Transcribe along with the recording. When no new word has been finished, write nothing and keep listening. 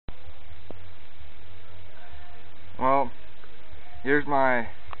Well, here's my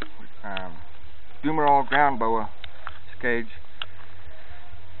Dumerils ground boa cage,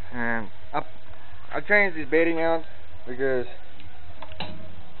 and I changed his bedding out because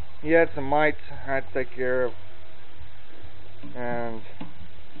he had some mites I had to take care of, and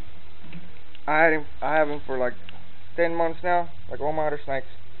I have him for like 10 months now, like all my other snakes,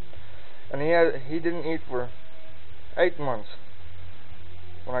 and he didn't eat for 8 months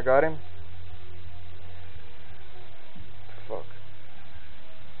when I got him. Fuck.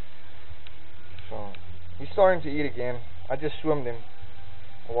 So he's starting to eat again. I just swimmed him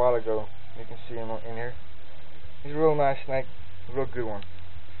a while ago. You can see him in here. He's a real nice snake, a real good one,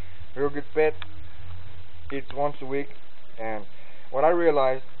 real good pet. Eats once a week. And what I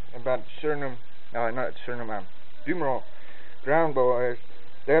realized about Dumeril ground boa is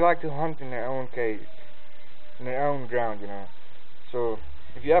they like to hunt in their own cage, in their own ground, you know. So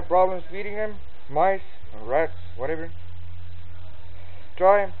if you have problems feeding them, mice or rats, whatever,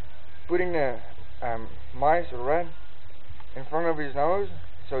 try putting the mice or rat in front of his nose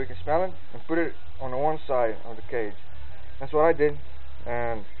so he can smell it, and put it on the one side of the cage. That's what I did,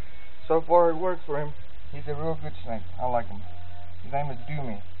 and so far it works for him. He's a real good snake. I like him. His name is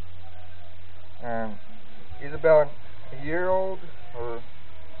Dumerils, and he's about a year old, or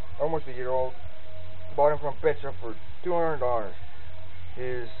almost a year old. Bought him from a pet shop for $200.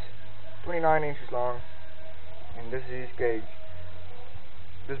 He's 29 inches long, and this is his cage.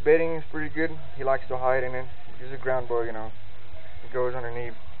 This bedding is pretty good. He likes to hide in it. He's a ground boa, you know. He goes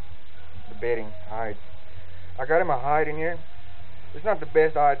underneath the bedding, hides. I got him a hide in here. It's not the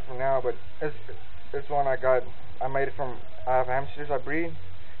best hide for now, but it's one I got. I made it from, I have hamsters I breed.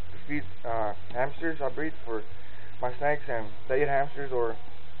 To feed hamsters I breed for my snakes, and they eat hamsters or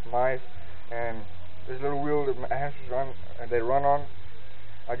mice. And this little wheel that my hamsters run on,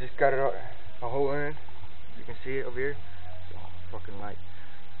 I just cut a hole in it. You can see it over here. Oh, fucking light.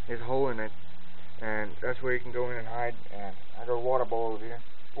 There's a hole in it, and that's where you can go in and hide. And I got a water bowl over here.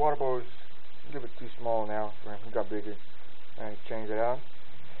 Water bowl is a little bit too small now for him. He got bigger, and I changed it out.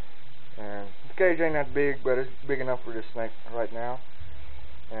 And the cage ain't that big, but it's big enough for this snake right now.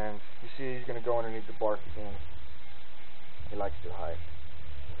 And you see he's gonna go underneath the bark again. He likes to hide.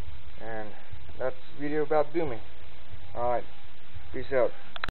 And that's the video about Dumerils. Alright, peace out.